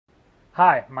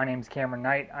Hi, my name is Cameron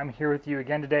Knight. I'm here with you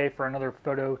again today for another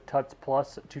Photo Tuts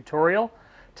Plus tutorial.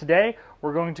 Today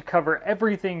we're going to cover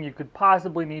everything you could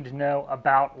possibly need to know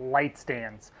about light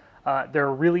stands. They're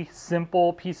a really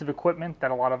simple piece of equipment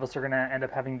that a lot of us are going to end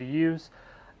up having to use.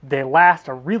 They last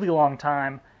a really long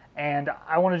time, and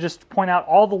I want to just point out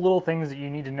all the little things that you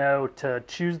need to know to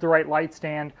choose the right light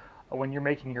stand when you're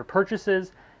making your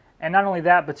purchases. And not only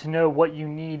that, but to know what you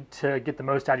need to get the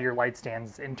most out of your light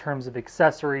stands in terms of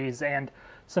accessories and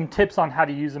some tips on how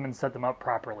to use them and set them up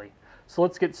properly. So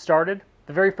let's get started.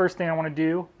 The very first thing I want to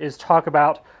do is talk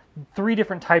about three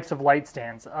different types of light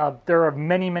stands. There are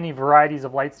many varieties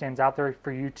of light stands out there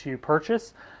for you to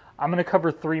purchase. I'm going to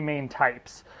cover three main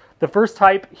types. The first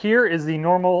type here is the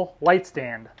normal light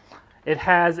stand. It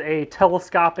has a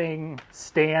telescoping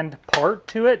stand part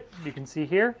to it, you can see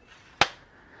here.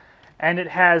 And it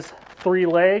has three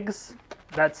legs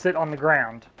that sit on the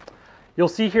ground. You'll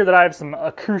see here that I have some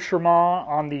accoutrement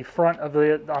on the front of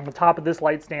on the top of this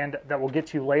light stand that we'll get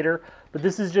to later, but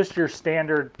this is just your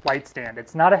standard light stand.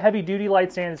 It's not a heavy duty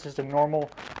light stand, it's just a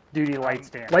normal duty light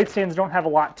stand. Light stands don't have a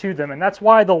lot to them, and that's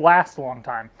why they'll last a long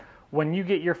time. When you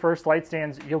get your first light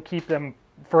stands, you'll keep them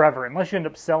forever. Unless you end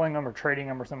up selling them or trading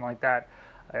them or something like that,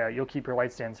 you'll keep your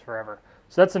light stands forever.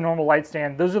 So that's a normal light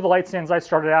stand. Those are the light stands I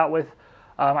started out with.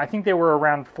 I think they were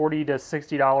around $40 to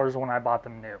 $60 when I bought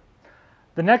them new.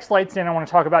 The next light stand I want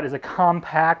to talk about is a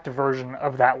compact version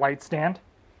of that light stand.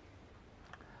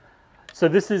 So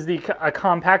this is a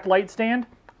compact light stand.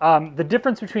 The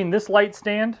difference between this light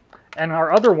stand and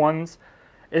our other ones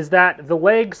is that the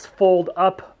legs fold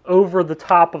up over the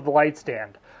top of the light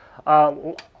stand.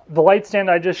 The light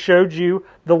stand I just showed you,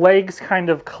 the legs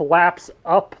kind of collapse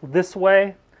up this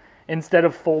way instead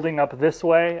of folding up this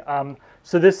way.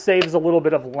 So this saves a little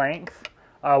bit of length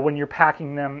when you're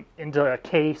packing them into a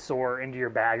case or into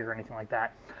your bag or anything like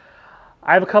that.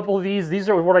 I have a couple of these. These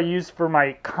are what I use for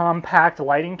my compact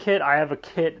lighting kit. I have a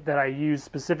kit that I use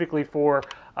specifically for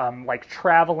like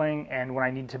traveling and when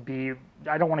I need to be,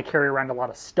 I don't want to carry around a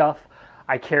lot of stuff.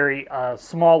 I carry a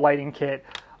small lighting kit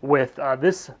with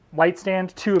this light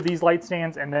stand, two of these light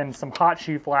stands, and then some hot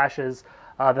shoe flashes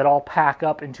that all pack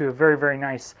up into a very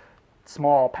nice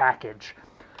small package.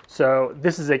 So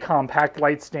this is a compact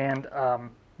light stand.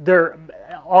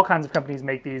 All kinds of companies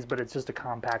make these, but it's just a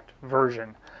compact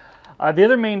version. The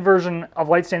other main version of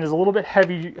light stand is a little bit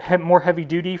more heavy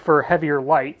duty for heavier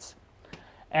lights,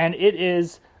 and it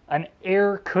is an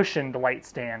air cushioned light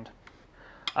stand.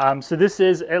 So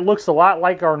it looks a lot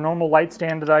like our normal light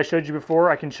stand that I showed you before.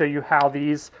 I can show you how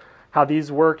these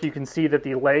work. You can see that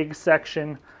the leg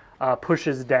section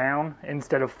pushes down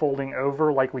instead of folding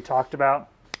over like we talked about.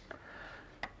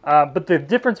 But the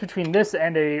difference between this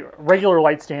and a regular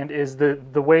light stand is the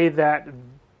way that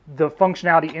the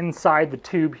functionality inside the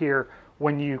tube here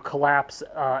when you collapse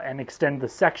and extend the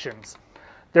sections.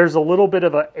 There's a little bit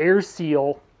of an air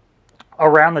seal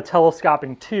around the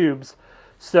telescoping tubes,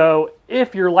 so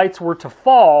if your lights were to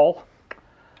fall,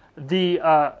 they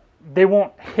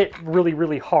won't hit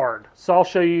really hard. So I'll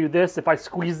show you this. If I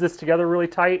squeeze this together really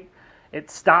tight, it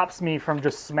stops me from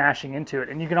just smashing into it.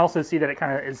 And you can also see that it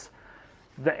kind of is,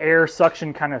 the air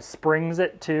suction kind of springs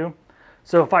it too.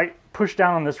 So if I push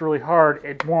down on this really hard,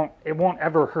 it won't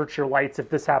ever hurt your lights if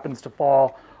this happens to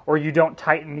fall, or you don't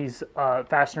tighten these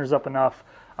fasteners up enough,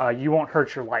 you won't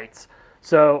hurt your lights.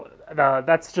 So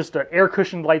that's just an air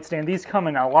cushioned light stand. These come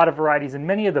in a lot of varieties, and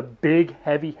many of the big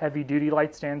heavy duty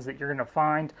light stands that you're going to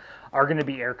find are going to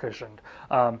be air cushioned.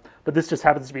 But this just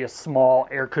happens to be a small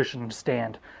air cushioned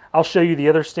stand. I'll show you the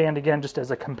other stand again just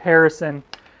as a comparison.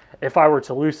 If I were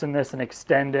to loosen this and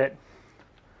extend it,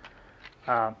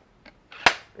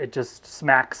 it just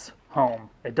smacks home.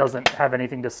 It doesn't have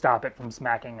anything to stop it from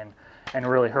smacking and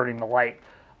really hurting the light.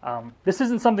 This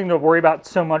isn't something to worry about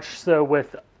so much so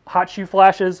with hot shoe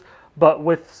flashes, but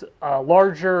with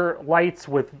larger lights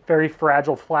with very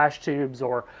fragile flash tubes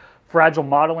or fragile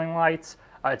modeling lights,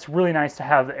 it's really nice to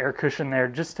have the air cushion there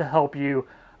just to help you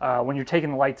when you're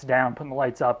taking the lights down, putting the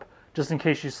lights up, just in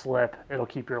case you slip, it'll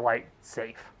keep your light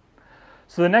safe.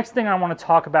 So the next thing I want to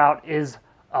talk about is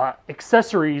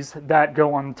accessories that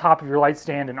go on top of your light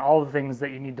stand and all the things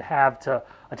that you need to have to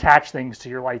attach things to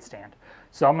your light stand.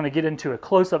 So I'm going to get into a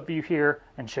close-up view here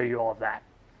and show you all of that.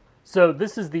 So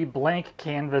this is the blank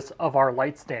canvas of our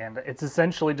light stand. It's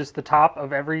essentially just the top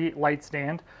of every light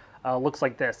stand looks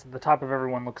like this. The top of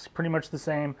everyone looks pretty much the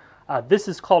same. This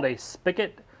is called a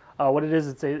spigot. What it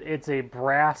is, it's a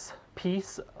brass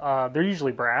piece. They're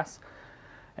usually brass.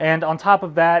 And on top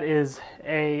of that is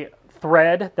a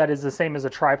thread that is the same as a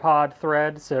tripod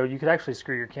thread. So you could actually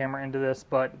screw your camera into this,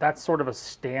 but that's sort of a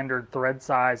standard thread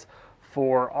size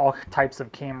for all types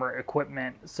of camera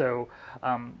equipment. So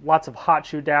lots of hot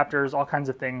shoe adapters, all kinds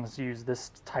of things use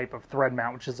this type of thread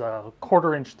mount, which is a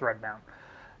 1/4-inch thread mount.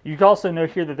 You can also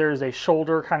note here that there is a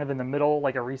shoulder kind of in the middle,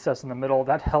 like a recess in the middle.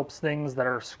 That helps things that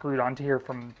are screwed onto here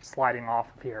from sliding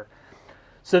off of here.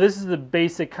 So this is the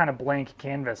basic kind of blank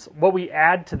canvas. What we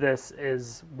add to this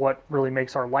is what really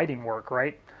makes our lighting work,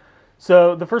 right?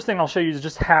 So the first thing I'll show you is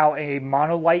just how a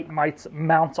monolight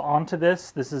mounts onto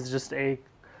this. This is just a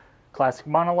classic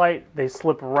monolight. They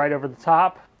slip right over the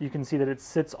top. You can see that it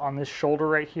sits on this shoulder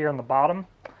right here on the bottom,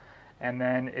 and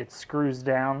then it screws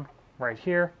down right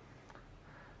here.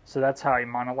 So that's how a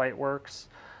monolight works.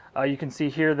 You can see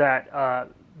here that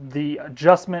the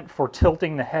adjustment for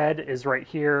tilting the head is right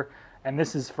here, and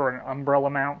this is for an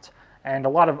umbrella mount. And a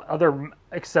lot of other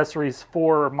accessories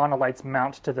for monolights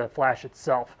mount to the flash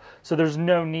itself. So there's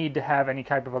no need to have any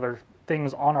type of other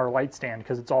things on our light stand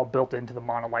because it's all built into the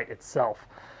monolight itself.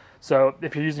 So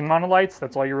if you're using monolights,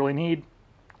 that's all you really need.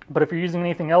 But if you're using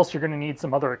anything else, you're going to need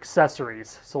some other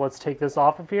accessories. So let's take this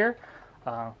off of here.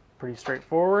 Pretty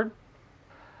straightforward.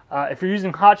 If you're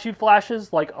using hot shoe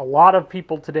flashes, like a lot of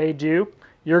people today do,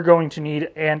 you're going to need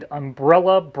an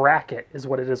umbrella bracket, is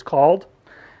what it is called.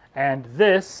 And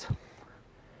this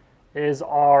is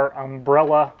our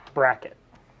umbrella bracket.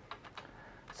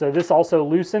 So this also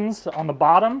loosens on the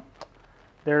bottom.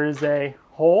 There is a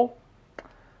hole.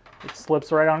 It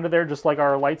slips right onto there, just like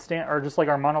our light stand, or just like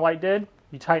our monolight did.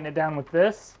 You tighten it down with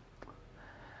this.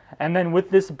 And then with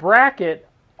this bracket,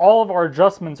 all of our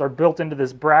adjustments are built into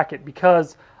this bracket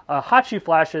because hot shoe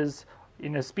flashes,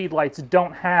 speed lights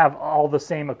don't have all the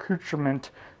same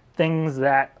accoutrement things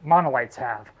that monolights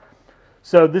have.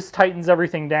 So this tightens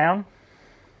everything down.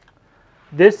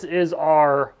 This is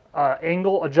our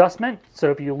angle adjustment.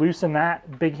 So if you loosen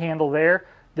that big handle there,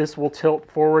 this will tilt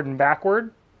forward and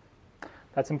backward.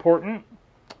 That's important.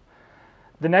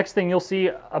 The next thing you'll see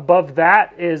above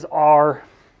that is our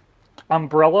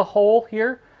umbrella hole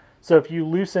here. So if you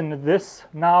loosen this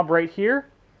knob right here,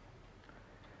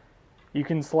 you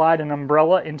can slide an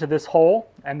umbrella into this hole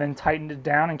and then tighten it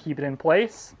down and keep it in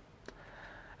place.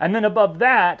 And then above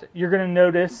that, you're going to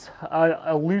notice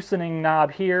a loosening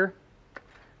knob here.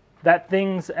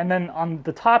 And then on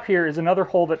the top here is another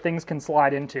hole that things can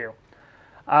slide into.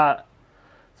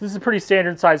 This is a pretty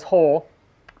standard size hole.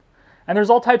 And there's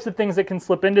all types of things that can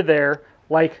slip into there,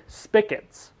 like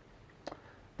spigots.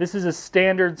 This is a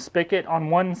standard spigot. On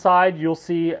one side, you'll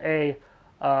see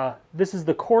this is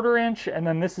the 1/4-inch, and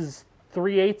then this is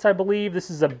 3/8, I believe. This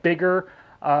is a bigger,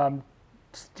 kind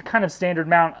of standard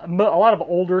mount. A lot of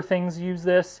older things use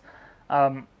this.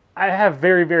 I have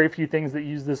very, very few things that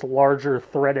use this larger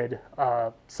threaded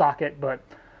socket, but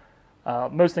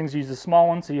most things use a small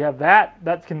one. So you have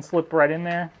that can slip right in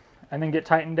there and then get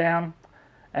tightened down.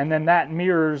 And then that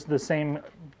mirrors the same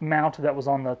mount that was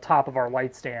on the top of our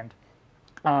light stand.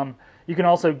 You can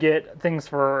also get things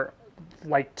for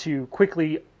to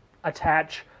quickly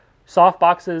attach soft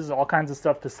boxes, all kinds of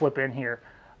stuff to slip in here.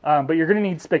 But you're going to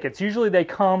need spigots. Usually they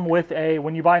come with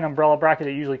when you buy an umbrella bracket,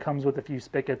 it usually comes with a few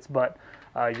spigots, but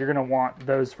you're going to want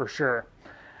those for sure.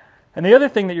 And the other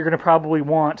thing that you're going to probably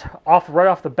want right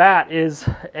off the bat is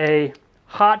a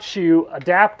hot shoe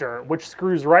adapter, which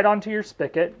screws right onto your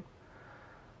spigot.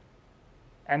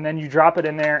 And then you drop it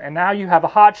in there, and now you have a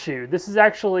hot shoe. This is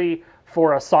actually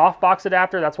for a softbox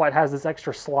adapter. That's why it has this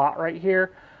extra slot right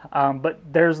here. But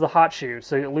there's the hot shoe.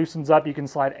 So it loosens up. You can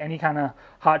slide any kind of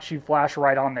hot shoe flash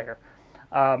right on there.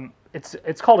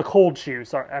 It's called a cold shoe.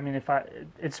 So I mean,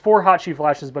 it's for hot shoe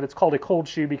flashes, but it's called a cold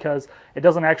shoe because it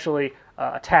doesn't actually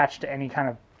attach to any kind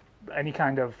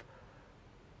of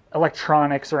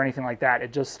electronics or anything like that.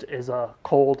 It just is a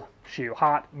cold shoe.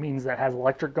 Hot means that it has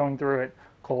electric going through it.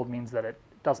 Cold means that it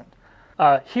doesn't.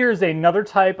 Here's another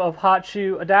type of hot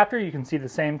shoe adapter. You can see the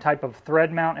same type of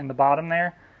thread mount in the bottom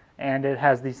there, and it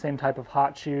has the same type of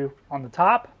hot shoe on the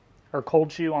top, or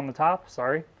cold shoe on the top,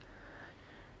 sorry.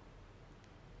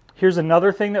 Here's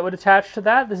another thing that would attach to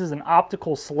that. This is an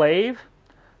optical slave.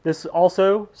 This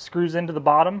also screws into the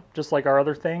bottom, just like our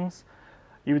other things.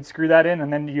 You would screw that in,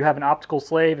 and then you have an optical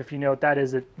slave. If you know what that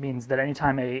is, it means that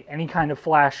anytime any kind of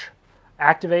flash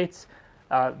activates,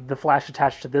 the flash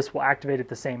attached to this will activate at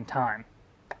the same time.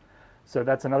 So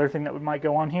that's another thing that might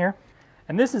go on here.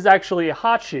 And this is actually a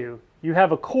hot shoe. You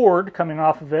have a cord coming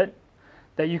off of it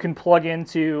that you can plug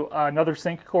into another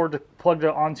sync cord to plug it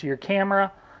onto your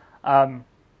camera. And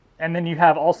then you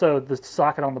have also the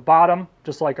socket on the bottom,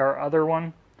 just like our other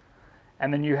one.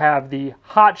 And then you have the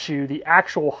hot shoe, the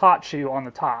actual hot shoe on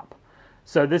the top.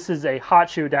 So this is a hot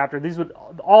shoe adapter.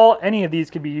 Any of these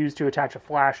could be used to attach a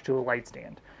flash to a light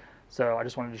stand. So I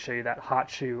just wanted to show you that hot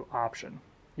shoe option.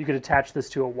 You could attach this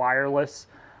to a wireless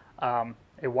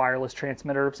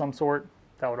transmitter of some sort.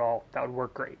 That would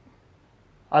work great.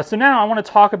 So now I want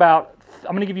to talk about,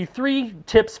 I'm going to give you 3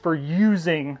 tips for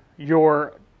using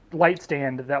your light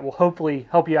stand that will hopefully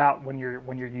help you out when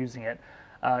you're using it,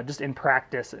 just in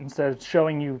practice. Instead of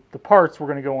showing you the parts, we're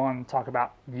going to go on and talk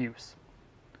about use.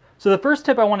 So the first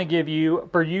tip I want to give you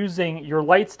for using your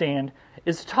light stand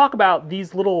is to talk about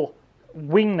these little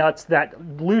wing nuts that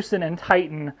loosen and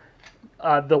tighten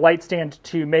the light stand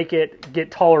to make it get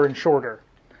taller and shorter.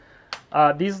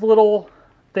 These little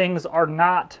things are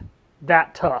not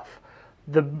that tough.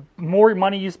 The more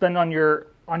money you spend on your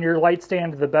light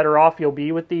stand, the better off you'll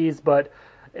be with these, but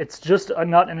it's just a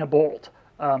nut and a bolt.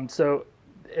 So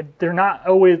they're not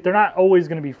always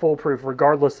going to be foolproof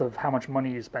regardless of how much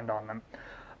money you spend on them.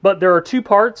 But there are 2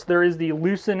 parts. There is the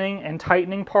loosening and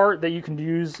tightening part that you can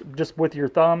use just with your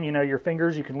thumb, your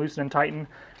fingers. You can loosen and tighten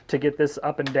to get this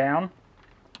up and down.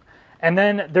 And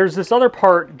then there's this other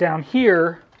part down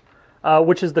here,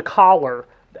 which is the collar.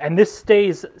 And this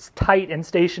stays tight and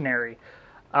stationary.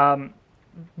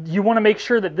 You want to make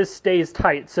sure that this stays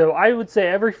tight. So I would say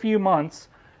every few months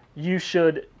you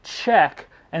should check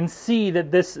and see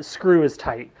that this screw is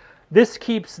tight. This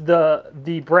keeps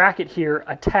the bracket here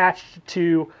attached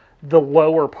to the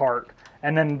lower part,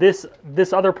 and then this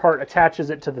other part attaches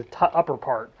it to the upper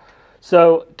part.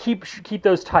 So keep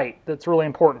those tight. That's really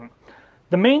important.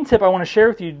 The main tip I want to share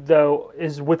with you, though,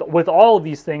 is with all of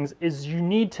these things, is you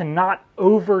need to not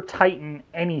over tighten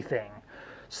anything.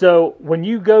 So when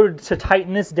you go to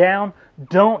tighten this down,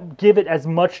 don't give it as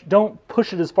much, don't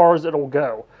push it as far as it'll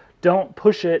go. Don't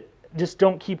push it, just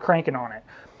don't keep cranking on it.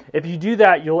 If you do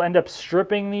that, you'll end up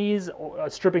stripping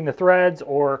the threads,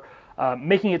 or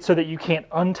making it so that you can't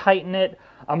untighten it.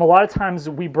 A lot of times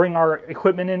we bring our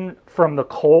equipment in from the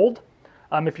cold.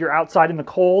 If you're outside in the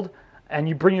cold and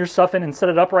you bring your stuff in and set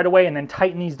it up right away and then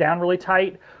tighten these down really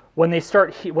tight, when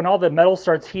all the metal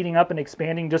starts heating up and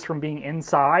expanding just from being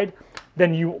inside,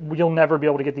 then you'll never be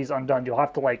able to get these undone. You'll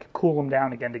have to cool them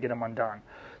down again to get them undone.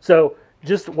 So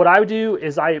just what I would do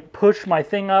is I push my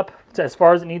thing up to as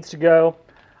far as it needs to go.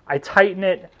 I tighten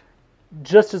it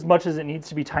just as much as it needs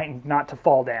to be tightened not to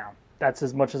fall down. That's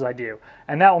as much as I do.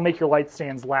 And that will make your light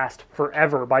stands last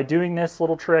forever. By doing this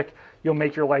little trick, you'll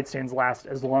make your light stands last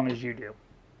as long as you do.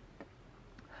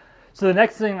 So the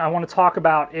next thing I want to talk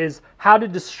about is how to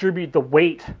distribute the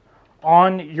weight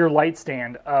on your light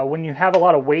stand. When you have a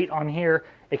lot of weight on here,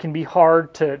 it can be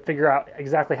hard to figure out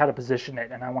exactly how to position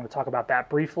it, and I want to talk about that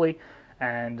briefly,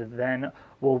 and then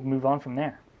we'll move on from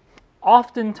there.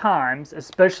 Oftentimes,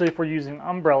 especially if we're using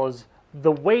umbrellas,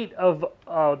 the weight of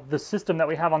the system that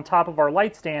we have on top of our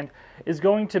light stand is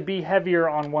going to be heavier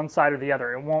on one side or the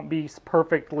other. It won't be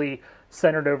perfectly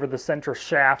centered over the center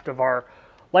shaft of our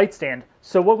light stand.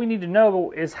 So what we need to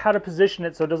know is how to position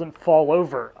it so it doesn't fall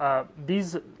over.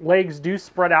 These legs do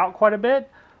spread out quite a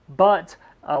bit, but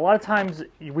a lot of times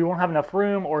we won't have enough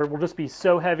room, or it will just be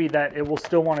so heavy that it will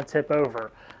still want to tip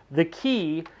over. The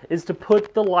key is to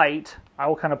put the light, I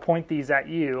will kind of point these at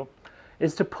you,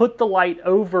 is to put the light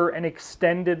over an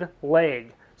extended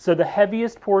leg. So the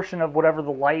heaviest portion of whatever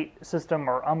the light system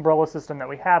or umbrella system that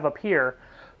we have up here,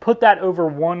 put that over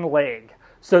one leg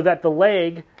so that the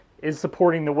leg is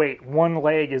supporting the weight. One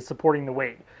leg is supporting the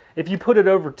weight. If you put it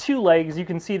over 2 legs, you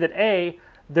can see that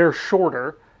they're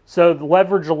shorter, so the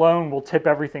leverage alone will tip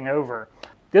everything over.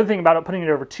 The other thing about putting it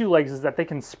over 2 legs is that they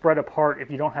can spread apart if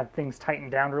you don't have things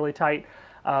tightened down really tight.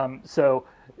 So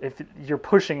if you're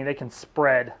pushing, they can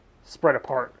spread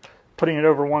apart. Putting it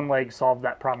over 1 leg solves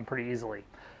that problem pretty easily.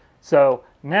 So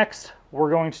next,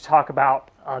 we're going to talk about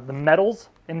the metals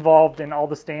involved in all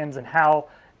the stands, and how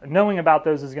knowing about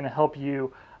those is going to help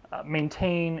you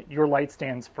maintain your light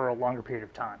stands for a longer period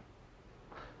of time.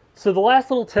 So the last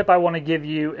little tip I want to give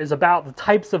you is about the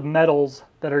types of metals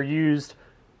that are used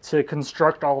to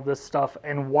construct all of this stuff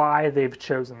and why they've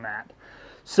chosen that.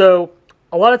 So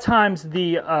a lot of times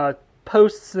the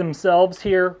posts themselves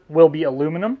here will be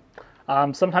aluminum.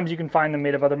 Sometimes you can find them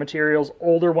made of other materials.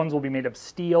 Older ones will be made of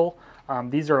steel.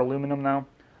 These are aluminum though.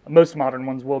 Most modern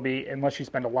ones will be, unless you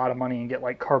spend a lot of money and get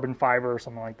like carbon fiber or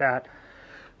something like that.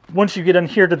 Once you get in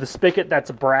here to the spigot, that's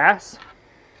brass.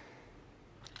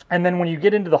 And then when you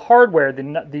get into the hardware,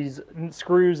 these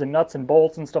screws and nuts and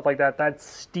bolts and stuff like that, that's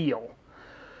steel.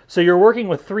 So you're working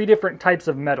with 3 different types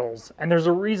of metals, and there's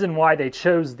a reason why they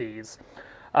chose these.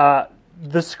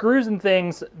 The screws and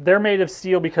things, they're made of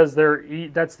steel because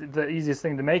that's the easiest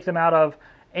thing to make them out of,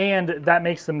 and that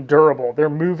makes them durable. They're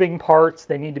moving parts,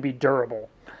 they need to be durable.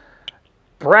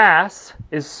 Brass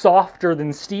is softer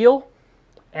than steel,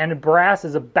 and brass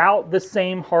is about the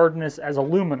same hardness as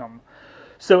aluminum.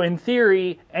 So in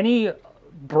theory, any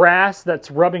brass that's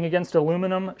rubbing against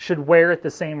aluminum should wear at the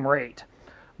same rate.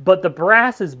 But the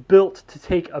brass is built to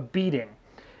take a beating.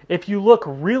 If you look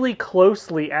really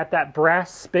closely at that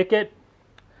brass spigot,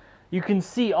 you can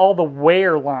see all the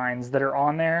wear lines that are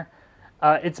on there.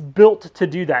 It's built to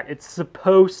do that. It's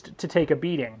supposed to take a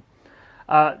beating.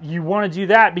 You want to do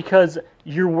that because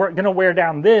you're going to wear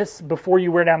down this before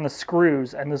you wear down the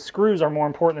screws, and the screws are more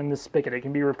important than this spigot. It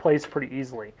can be replaced pretty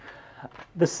easily.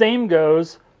 The same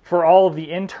goes for all of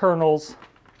the internals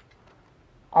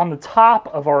on the top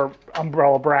of our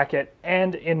umbrella bracket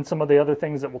and in some of the other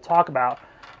things that we'll talk about.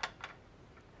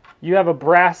 You have a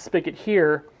brass spigot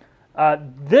here.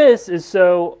 This is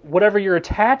so whatever you're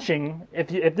attaching,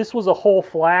 if this was a whole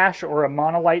flash or a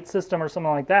monolight system or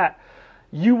something like that,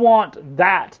 you want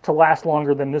that to last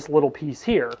longer than this little piece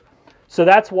here. So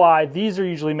that's why these are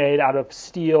usually made out of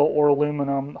steel or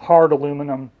aluminum, hard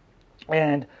aluminum,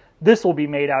 and this will be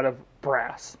made out of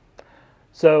brass.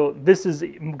 So this is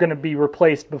going to be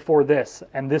replaced before this,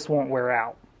 and this won't wear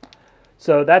out.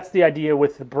 So that's the idea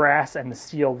with the brass and the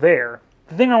steel there.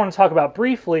 The thing I want to talk about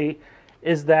briefly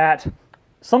is that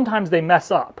sometimes they mess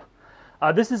up.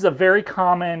 This is a very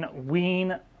common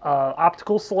Wien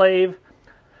optical slave.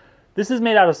 This is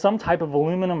made out of some type of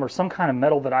aluminum or some kind of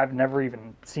metal that I've never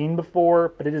even seen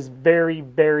before, but it is very,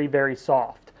 very, very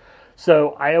soft.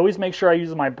 So I always make sure I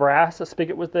use my brass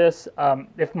spigot with this.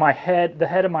 If the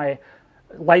head of my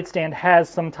light stand has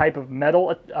some type of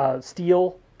metal,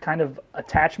 steel kind of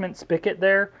attachment spigot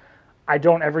there, I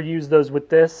don't ever use those with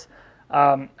this.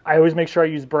 I always make sure I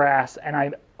use brass, and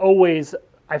I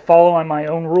follow on my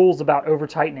own rules about over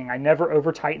tightening. I never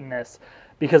over tighten this,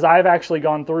 because I've actually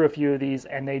gone through a few of these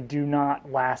and they do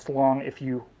not last long if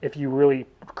you really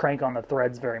crank on the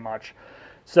threads very much.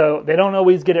 So they don't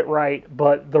always get it right,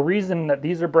 but the reason that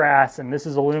these are brass and this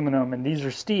is aluminum and these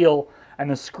are steel and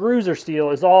the screws are steel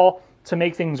is all to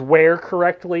make things wear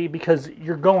correctly, because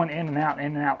you're going in and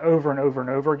out over and over and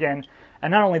over again.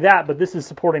 And not only that, but this is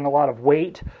supporting a lot of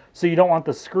weight, so you don't want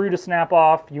the screw to snap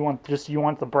off. You want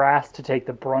the brass to take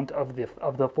the brunt of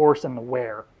the force and the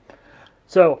wear.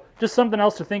 So just something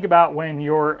else to think about when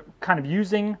you're kind of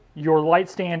using your light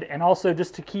stand, and also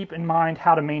just to keep in mind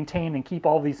how to maintain and keep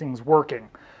all these things working.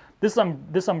 This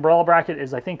umbrella bracket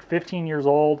is, I think, 15 years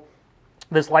old.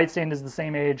 This light stand is the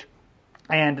same age,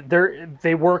 and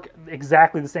they work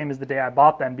exactly the same as the day I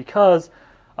bought them because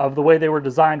of the way they were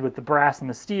designed with the brass and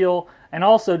the steel, and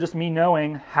also just me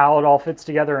knowing how it all fits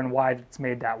together and why it's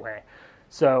made that way.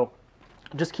 So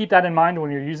just keep that in mind when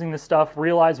you're using this stuff.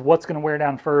 Realize what's going to wear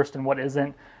down first and what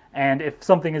isn't. And if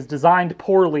something is designed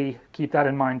poorly, keep that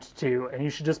in mind too. And you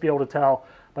should just be able to tell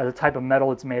by the type of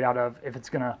metal it's made out of if it's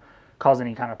going to cause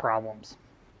any kind of problems.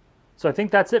 So I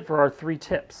think that's it for our 3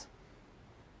 tips.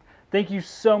 Thank you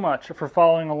so much for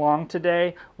following along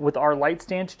today with our light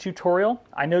stand tutorial.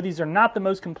 I know these are not the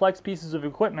most complex pieces of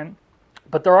equipment,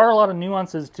 but there are a lot of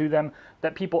nuances to them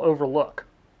that people overlook.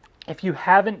 If you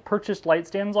haven't purchased light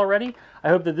stands already, I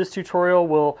hope that this tutorial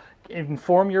will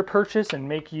inform your purchase and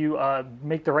make you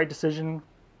make the right decision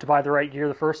to buy the right gear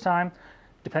the first time,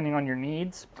 depending on your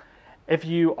needs. If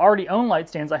you already own light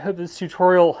stands, I hope this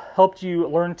tutorial helped you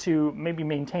learn to maybe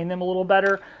maintain them a little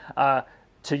better,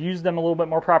 to use them a little bit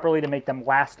more properly, to make them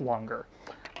last longer.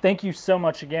 Thank you so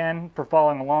much again for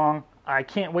following along. I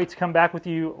can't wait to come back to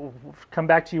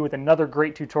you with another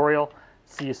great tutorial.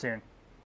 See you soon.